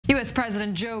U.S.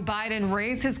 President Joe Biden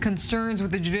raised his concerns with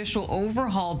the judicial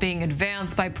overhaul being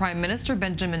advanced by Prime Minister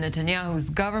Benjamin Netanyahu's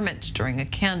government during a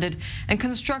candid and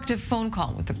constructive phone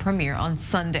call with the premier on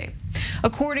Sunday.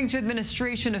 According to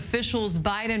administration officials,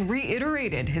 Biden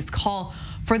reiterated his call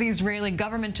for the Israeli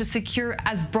government to secure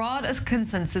as broad a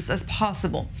consensus as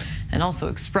possible and also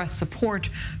expressed support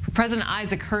for President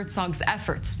Isaac Herzog's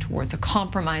efforts towards a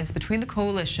compromise between the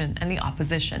coalition and the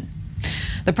opposition.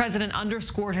 The president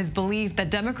underscored his belief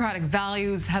that democratic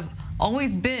values have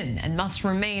always been and must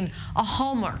remain a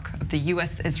hallmark of the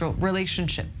U.S.-Israel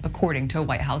relationship, according to a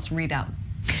White House readout.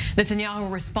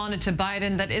 Netanyahu responded to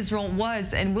Biden that Israel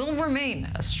was and will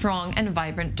remain a strong and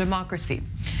vibrant democracy.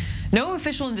 No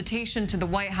official invitation to the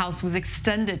White House was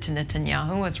extended to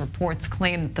Netanyahu, as reports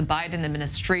claim that the Biden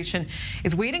administration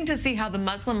is waiting to see how the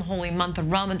Muslim holy month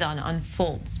of Ramadan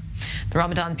unfolds. The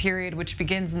Ramadan period, which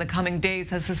begins in the coming days,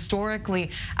 has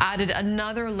historically added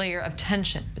another layer of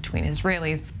tension between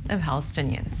Israelis and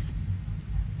Palestinians.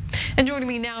 And joining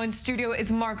me now in studio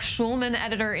is Mark Schulman,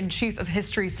 editor-in-chief of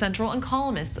History Central and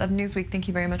columnist of Newsweek. Thank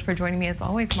you very much for joining me as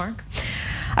always, Mark.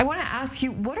 I want to ask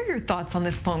you, what are your thoughts on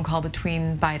this phone call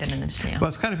between Biden and Netanyahu? Well,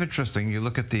 it's kind of interesting. You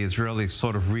look at the Israeli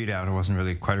sort of readout. It wasn't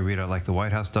really quite a readout like the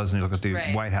White House does, and you look at the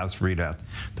White House readout.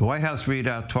 The White House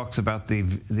readout talks about the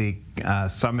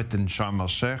summit in Sharm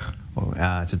el-Sheikh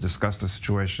to discuss the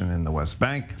situation in the West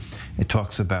Bank. It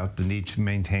talks about the need to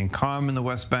maintain calm in the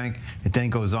West Bank. It then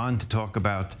goes on to talk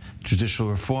about judicial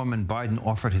reform, and Biden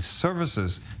offered his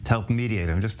services to help mediate.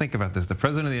 I mean, just think about this. The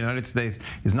President of the United States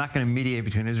is not going to mediate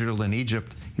between Israel and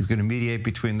Egypt. He's going to mediate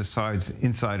between the sides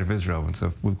inside of Israel. And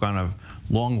so we've gone a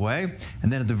long way.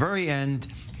 And then at the very end,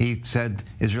 he said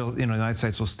Israel, the United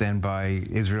States will stand by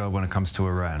Israel when it comes to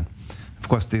Iran. Of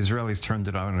course, the Israelis turned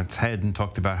it on its head and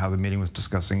talked about how the meeting was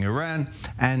discussing Iran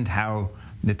and how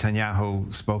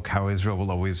Netanyahu spoke how Israel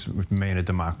will always remain a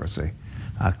democracy.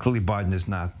 Clearly, Biden is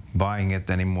not buying it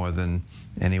any more than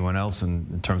anyone else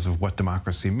in terms of what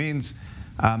democracy means.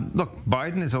 Look,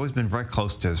 Biden has always been very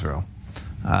close to Israel.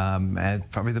 And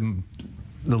probably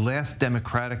the last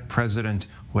Democratic president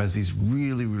who has these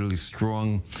really, really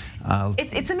strong...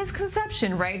 It's a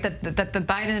misconception, right, that the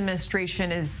Biden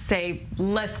administration is, say,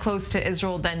 less close to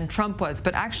Israel than Trump was.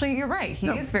 But actually, you're right. He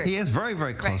is very,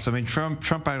 very close. Right. I mean, Trump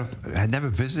had never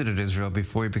visited Israel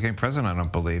before he became president, I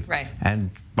don't believe. Right.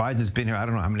 And Biden has been here, I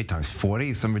don't know how many times,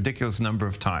 40, some ridiculous number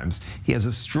of times. He has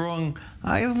a strong, he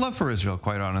has love for Israel,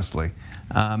 quite honestly.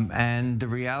 And the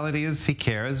reality is he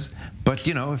cares. But,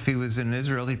 you know, if he was in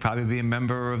Israel, he'd probably be a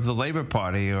member of the Labor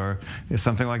Party or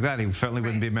something like that. He certainly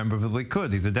wouldn't be a member of the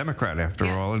Likud. He's a Democrat, after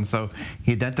all. And so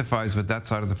he identifies with that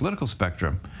side of the political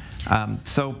spectrum.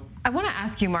 I want to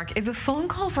ask you, Mark, is a phone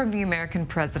call from the American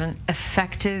president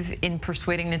effective in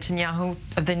persuading Netanyahu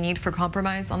of the need for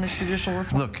compromise on this judicial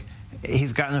reform? Look,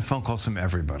 he's gotten phone calls from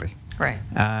everybody. Right.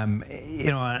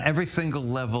 You know, on every single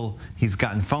level, he's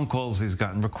gotten phone calls, he's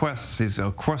gotten requests, he's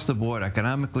across the board,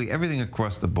 economically, everything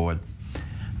across the board.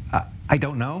 I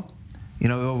don't know. You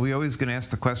know, we're always going to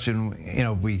ask the question, you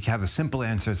know, we have a simple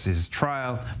answer, it's his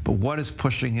trial, but what is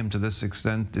pushing him to this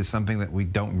extent is something that we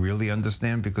don't really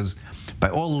understand, because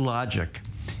by all logic,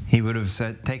 he would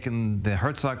have taken the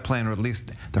Herzog plan, or at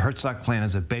least the Herzog plan,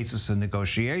 as a basis of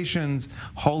negotiations,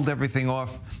 hold everything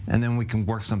off, and then we can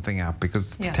work something out,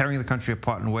 because it's tearing the country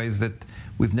apart in ways that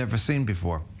we've never seen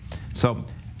before. So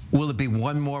will it be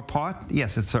one more part?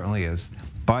 Yes, it certainly is.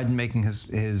 Biden making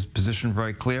his position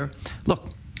very clear. Look,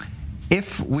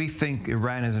 if we think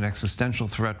Iran is an existential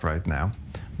threat right now,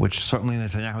 which certainly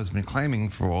Netanyahu has been claiming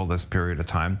for all this period of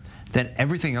time, then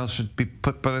everything else should be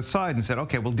put by the side and said,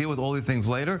 okay, we'll deal with all these things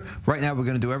later. Right now, we're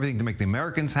going to do everything to make the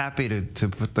Americans happy, to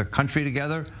put the country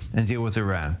together and deal with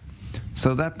Iran.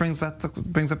 So that brings up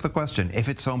the question. If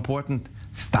it's so important,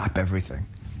 stop everything.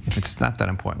 If it's not that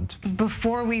important.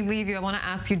 Before we leave you, I want to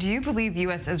ask you, do you believe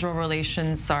U.S.-Israel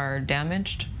relations are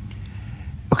damaged?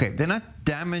 Okay, they're not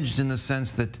damaged in the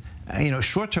sense that, you know,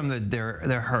 short-term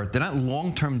they're hurt. They're not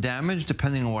long-term damage,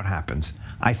 depending on what happens.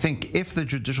 I think if the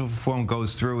judicial reform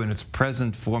goes through in its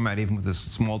present format, even with this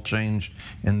small change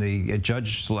in the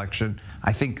judge selection,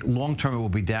 I think long-term it will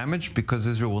be damaged, because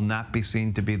Israel will not be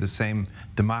seen to be the same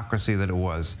democracy that it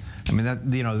was. I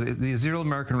mean, you know, the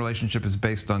Israel-American relationship is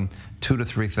based on 2 to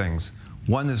 3 things.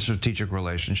 One is strategic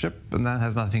relationship, and that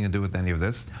has nothing to do with any of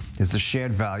this. It's the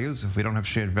shared values. If we don't have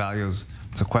shared values,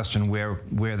 it's a question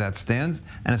where that stands.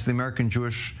 And it's the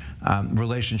American-Jewish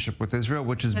relationship with Israel,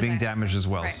 which is being damaged as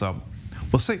well. Right. So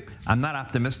we'll see. I'm not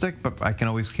optimistic, but I can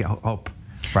always hope,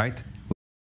 right?